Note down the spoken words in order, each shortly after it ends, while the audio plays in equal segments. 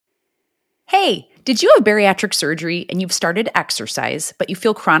Hey, did you have bariatric surgery and you've started to exercise, but you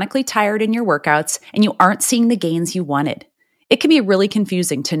feel chronically tired in your workouts and you aren't seeing the gains you wanted? It can be really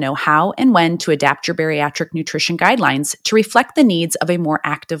confusing to know how and when to adapt your bariatric nutrition guidelines to reflect the needs of a more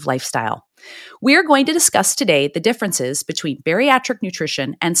active lifestyle. We are going to discuss today the differences between bariatric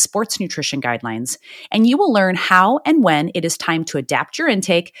nutrition and sports nutrition guidelines, and you will learn how and when it is time to adapt your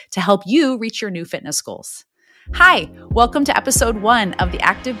intake to help you reach your new fitness goals. Hi, welcome to episode 1 of the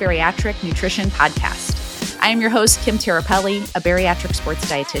Active Bariatric Nutrition Podcast. I am your host, Kim Terapelli, a bariatric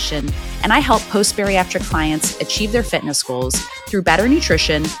sports dietitian, and I help post-bariatric clients achieve their fitness goals through better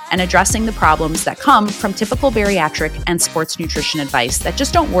nutrition and addressing the problems that come from typical bariatric and sports nutrition advice that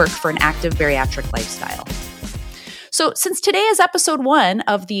just don't work for an active bariatric lifestyle. So since today is episode 1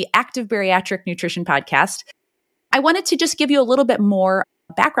 of the Active Bariatric Nutrition Podcast, I wanted to just give you a little bit more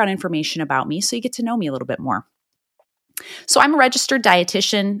background information about me so you get to know me a little bit more. So I'm a registered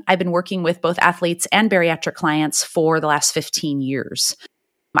dietitian. I've been working with both athletes and bariatric clients for the last 15 years.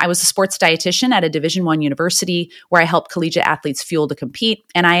 I was a sports dietitian at a Division I university where I helped collegiate athletes fuel to compete,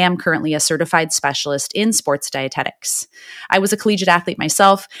 and I am currently a certified specialist in sports dietetics. I was a collegiate athlete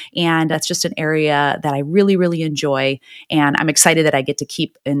myself, and that's just an area that I really, really enjoy, and I'm excited that I get to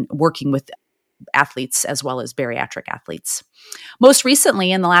keep working with athletes as well as bariatric athletes. Most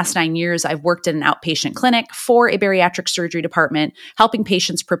recently, in the last 9 years, I've worked in an outpatient clinic for a bariatric surgery department, helping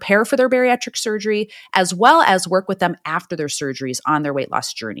patients prepare for their bariatric surgery, as well as work with them after their surgeries on their weight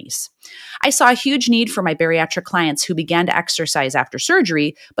loss journeys. I saw a huge need for my bariatric clients who began to exercise after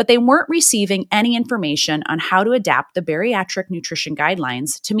surgery, but they weren't receiving any information on how to adapt the bariatric nutrition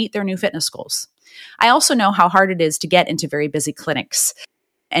guidelines to meet their new fitness goals. I also know how hard it is to get into very busy clinics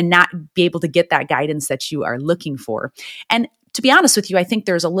and not be able to get that guidance that you are looking for. And to be honest with you, I think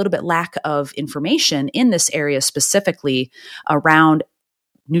there's a little bit lack of information in this area specifically around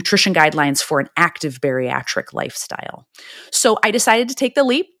nutrition guidelines for an active bariatric lifestyle. So I decided to take the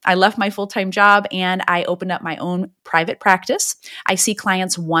leap. I left my full-time job and I opened up my own private practice. I see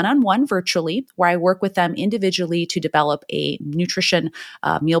clients one-on-one virtually where I work with them individually to develop a nutrition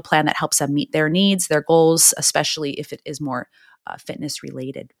meal plan that helps them meet their needs, their goals, especially if it is more fitness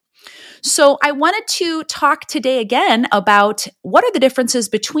related. So I wanted to talk today again about what are the differences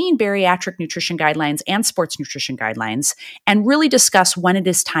between bariatric nutrition guidelines and sports nutrition guidelines, and really discuss when it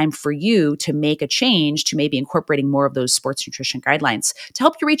is time for you to make a change to maybe incorporating more of those sports nutrition guidelines to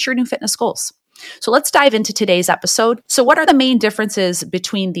help you reach your new fitness goals. So let's dive into today's episode. So what are the main differences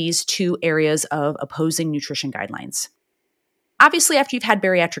between these two areas of opposing nutrition guidelines? Obviously, after you've had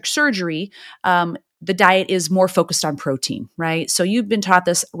bariatric surgery, the diet is more focused on protein, right? So you've been taught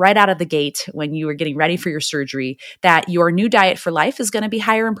this right out of the gate when you were getting ready for your surgery, that your new diet for life is going to be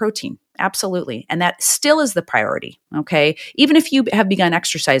higher in protein. Absolutely. And that still is the priority, okay? Even if you have begun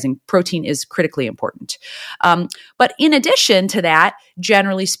exercising, protein is critically important. But in addition to that,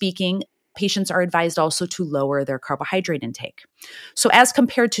 generally speaking, patients are advised also to lower their carbohydrate intake. So as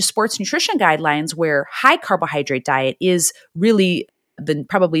compared to sports nutrition guidelines, where high carbohydrate diet is really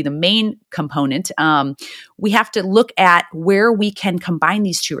probably the main component, we have to look at where we can combine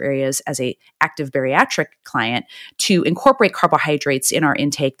these two areas as a active bariatric client to incorporate carbohydrates in our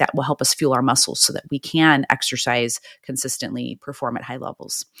intake that will help us fuel our muscles so that we can exercise consistently, perform at high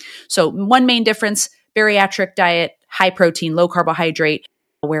levels. So one main difference, bariatric diet, high protein, low carbohydrate,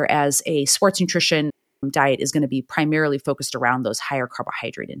 whereas a sports nutrition diet is going to be primarily focused around those higher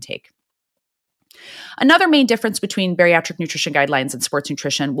carbohydrate intake. Another main difference between bariatric nutrition guidelines and sports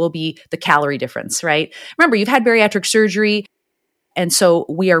nutrition will be the calorie difference, right? Remember, you've had bariatric surgery, and so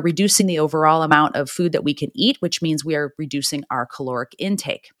we are reducing the overall amount of food that we can eat, which means we are reducing our caloric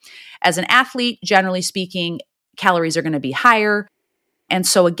intake. As an athlete, generally speaking, calories are going to be higher. And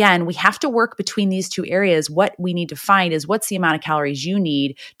so again, we have to work between these two areas. What we need to find is what's the amount of calories you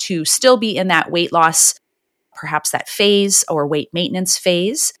need to still be in that weight loss, perhaps that phase or weight maintenance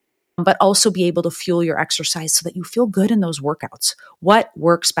phase, but also be able to fuel your exercise so that you feel good in those workouts. What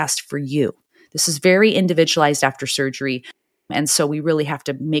works best for you? This is very individualized after surgery. And so we really have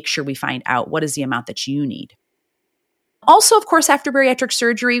to make sure we find out what is the amount that you need. Also, of course, after bariatric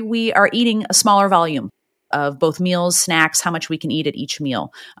surgery, we are eating a smaller volume of both meals, snacks, how much we can eat at each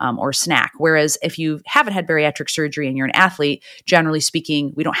meal or snack. Whereas if you haven't had bariatric surgery and you're an athlete, generally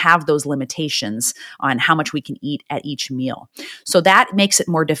speaking, we don't have those limitations on how much we can eat at each meal. So that makes it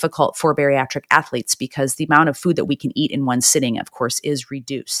more difficult for bariatric athletes because the amount of food that we can eat in one sitting, of course, is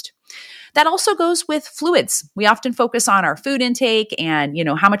reduced. That also goes with fluids. We often focus on our food intake and,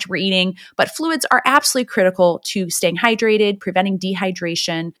 how much we're eating, but fluids are absolutely critical to staying hydrated, preventing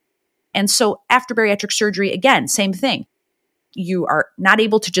dehydration. And so after bariatric surgery, again, same thing. you are not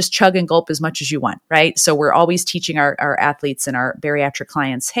able to just chug and gulp as much as you want, right? So we're always teaching our athletes and our bariatric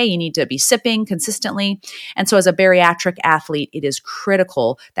clients, hey, you need to be sipping consistently. And so as a bariatric athlete, it is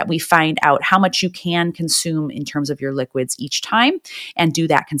critical that we find out how much you can consume in terms of your liquids each time and do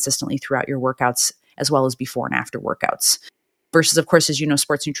that consistently throughout your workouts as well as before and after workouts. Versus, of course, as you know,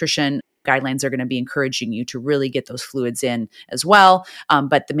 sports nutrition guidelines are going to be encouraging you to really get those fluids in as well.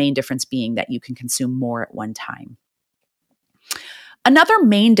 But the main difference being that you can consume more at one time. Another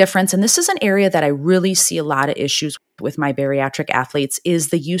main difference, and this is an area that I really see a lot of issues with my bariatric athletes, is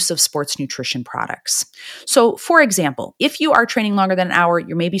the use of sports nutrition products. So, for example, if you are training longer than an hour,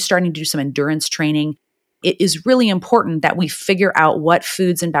 you're maybe starting to do some endurance training. It is really important that we figure out what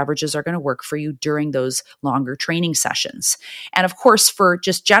foods and beverages are going to work for you during those longer training sessions. And of course, for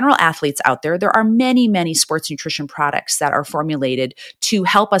just general athletes out there, there are many, many sports nutrition products that are formulated to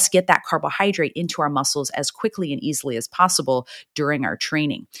help us get that carbohydrate into our muscles as quickly and easily as possible during our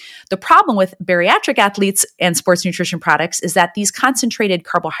training. The problem with bariatric athletes and sports nutrition products is that these concentrated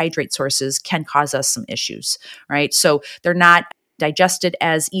carbohydrate sources can cause us some issues, right? So they're not digested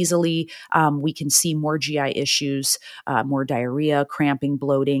as easily. We can see more GI issues, more diarrhea, cramping,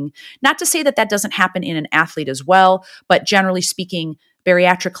 bloating. Not to say that that doesn't happen in an athlete as well, but generally speaking,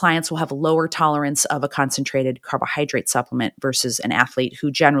 bariatric clients will have a lower tolerance of a concentrated carbohydrate supplement versus an athlete who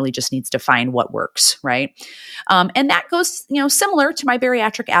generally just needs to find what works, right? And that goes, similar to my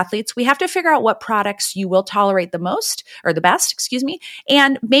bariatric athletes. We have to figure out what products you will tolerate the most or the best,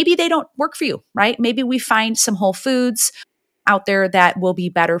 and maybe they don't work for you, right? Maybe we find some whole foods out there that will be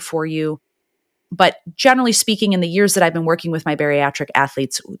better for you. But generally speaking, in the years that I've been working with my bariatric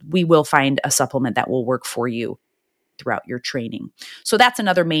athletes, we will find a supplement that will work for you throughout your training. So that's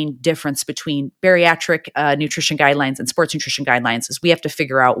another main difference between bariatric nutrition guidelines and sports nutrition guidelines is we have to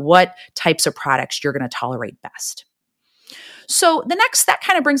figure out what types of products you're going to tolerate best. So that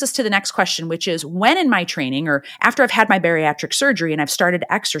kind of brings us to the next question, which is when in my training or after I've had my bariatric surgery and I've started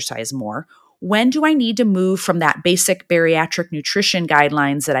to exercise more, when do I need to move from that basic bariatric nutrition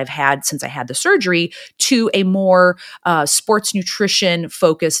guidelines that I've had since I had the surgery to a more sports nutrition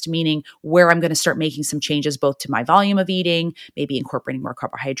focused, meaning where I'm going to start making some changes both to my volume of eating, maybe incorporating more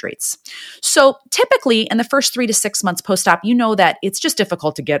carbohydrates. So typically in the first 3 to 6 months post-op, you know that it's just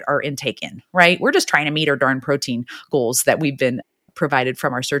difficult to get our intake in, right? We're just trying to meet our darn protein goals that we've been provided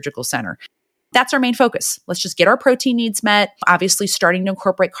from our surgical center. That's our main focus. Let's just get our protein needs met, obviously starting to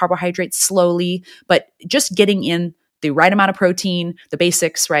incorporate carbohydrates slowly, but just getting in the right amount of protein, the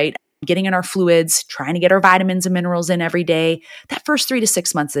basics, right? Getting in our fluids, trying to get our vitamins and minerals in every day. That first 3 to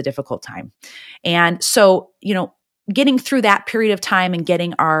 6 months is a difficult time. And so, getting through that period of time and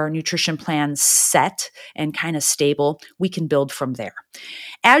getting our nutrition plan set and kind of stable, we can build from there.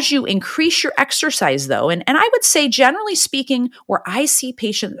 As you increase your exercise though, and I would say generally speaking, where I see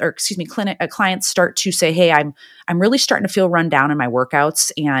clients start to say, hey, I'm really starting to feel run down in my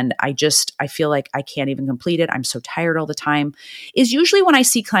workouts and I feel like I can't even complete it. I'm so tired all the time, is usually when I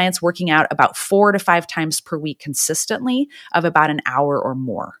see clients working out about 4 to 5 times per week consistently of about an hour or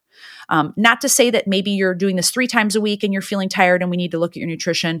more. Not to say that maybe you're doing this 3 times a week and you're feeling tired and we need to look at your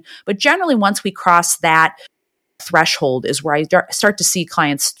nutrition, but generally once we cross that threshold is where I start to see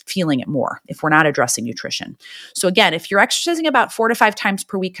clients feeling it more if we're not addressing nutrition. So again, if you're exercising about 4 to 5 times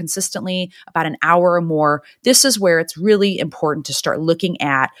per week consistently, about an hour or more, this is where it's really important to start looking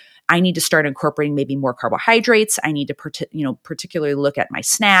at, I need to start incorporating maybe more carbohydrates. I need to particularly look at my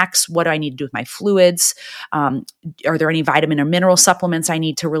snacks. What do I need to do with my fluids? Are there any vitamin or mineral supplements I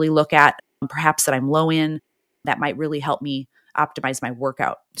need to really look at, perhaps that I'm low in, that might really help me optimize my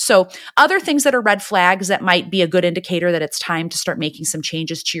workout? So other things that are red flags that might be a good indicator that it's time to start making some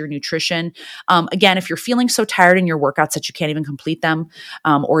changes to your nutrition. Again, if you're feeling so tired in your workouts that you can't even complete them,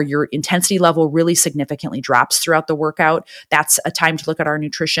 or your intensity level really significantly drops throughout the workout, that's a time to look at our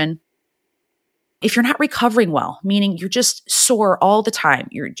nutrition. If you're not recovering well, meaning you're just sore all the time,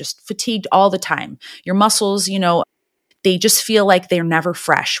 you're just fatigued all the time, your muscles, they just feel like they're never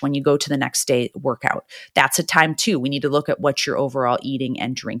fresh when you go to the next day workout. That's a time too. We need to look at what you're overall eating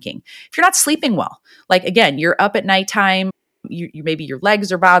and drinking. If you're not sleeping well, like again, you're up at nighttime, you maybe your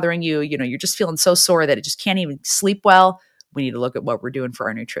legs are bothering you, you're just feeling so sore that it just can't even sleep well. We need to look at what we're doing for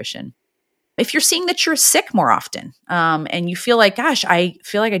our nutrition. If you're seeing that you're sick more often, and you feel like, gosh, I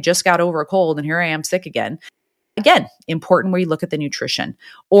feel like I just got over a cold and here I am sick again. Again, important where you look at the nutrition.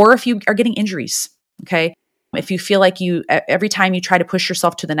 Or if you are getting injuries, okay? If you feel like every time you try to push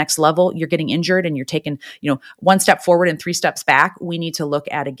yourself to the next level, you're getting injured and you're taking, 1 step forward and 3 steps back, we need to look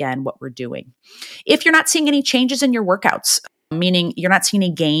at again what we're doing. If you're not seeing any changes in your workouts, meaning you're not seeing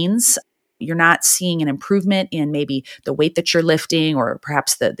any gains, you're not seeing an improvement in maybe the weight that you're lifting or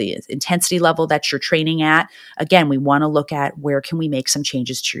perhaps the intensity level that you're training at, again, we want to look at where can we make some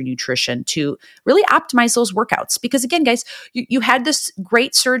changes to your nutrition to really optimize those workouts. Because again, guys, you had this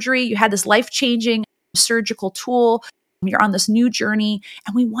great surgery, you had this life-changing surgical tool, you're on this new journey,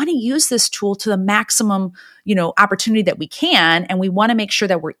 and we want to use this tool to the maximum, opportunity that we can. And we want to make sure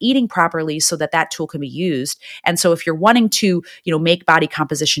that we're eating properly so that that tool can be used. And so if you're wanting to, make body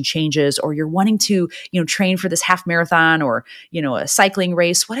composition changes, or you're wanting to, train for this half marathon or, a cycling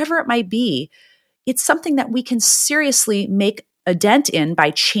race, whatever it might be, it's something that we can seriously make a dent in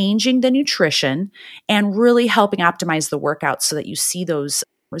by changing the nutrition and really helping optimize the workouts so that you see those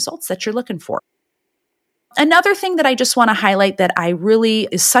results that you're looking for. Another thing that I just want to highlight that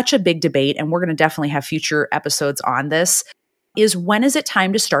is such a big debate, and we're going to definitely have future episodes on this, is when is it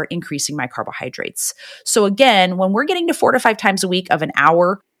time to start increasing my carbohydrates? So again, when we're getting to 4 to 5 times a week of an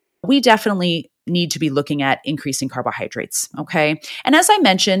hour, we definitely need to be looking at increasing carbohydrates, okay? And as I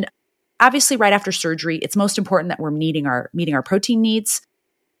mentioned, obviously right after surgery, it's most important that we're meeting our protein needs.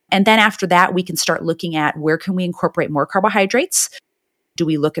 And then after that, we can start looking at where can we incorporate more carbohydrates. Do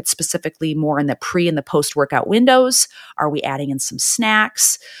we look at specifically more in the pre and the post-workout windows? Are we adding in some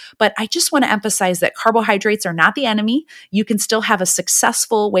snacks? But I just want to emphasize that carbohydrates are not the enemy. You can still have a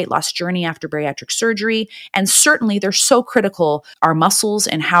successful weight loss journey after bariatric surgery. And certainly they're so critical, our muscles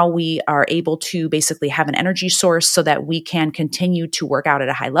and how we are able to basically have an energy source so that we can continue to work out at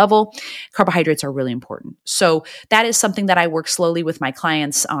a high level. Carbohydrates are really important. So that is something that I work slowly with my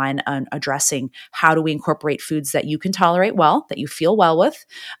clients on addressing. How do we incorporate foods that you can tolerate well, that you feel well with,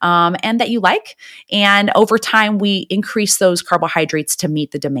 and that you like. And over time, we increase those carbohydrates to meet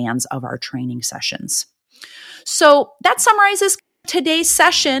the demands of our training sessions. So that summarizes today's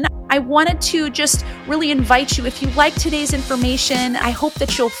session. I wanted to just really invite you, if you like today's information, I hope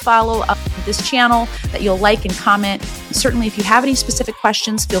that you'll follow up this channel, that you'll like and comment. Certainly, if you have any specific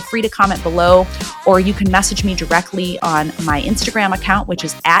questions, feel free to comment below, or you can message me directly on my Instagram account, which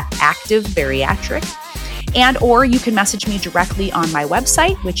is @ActiveBariatric. Or you can message me directly on my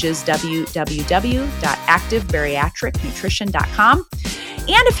website, which is www.activebariatricnutrition.com.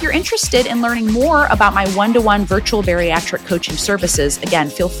 And if you're interested in learning more about my one-to-one virtual bariatric coaching services, again,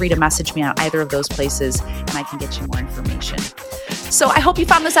 feel free to message me on either of those places and I can get you more information. So I hope you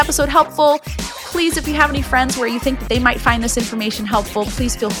found this episode helpful. Please, if you have any friends where you think that they might find this information helpful,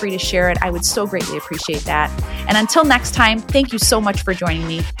 please feel free to share it. I would so greatly appreciate that. And until next time, thank you so much for joining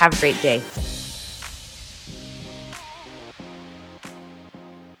me. Have a great day.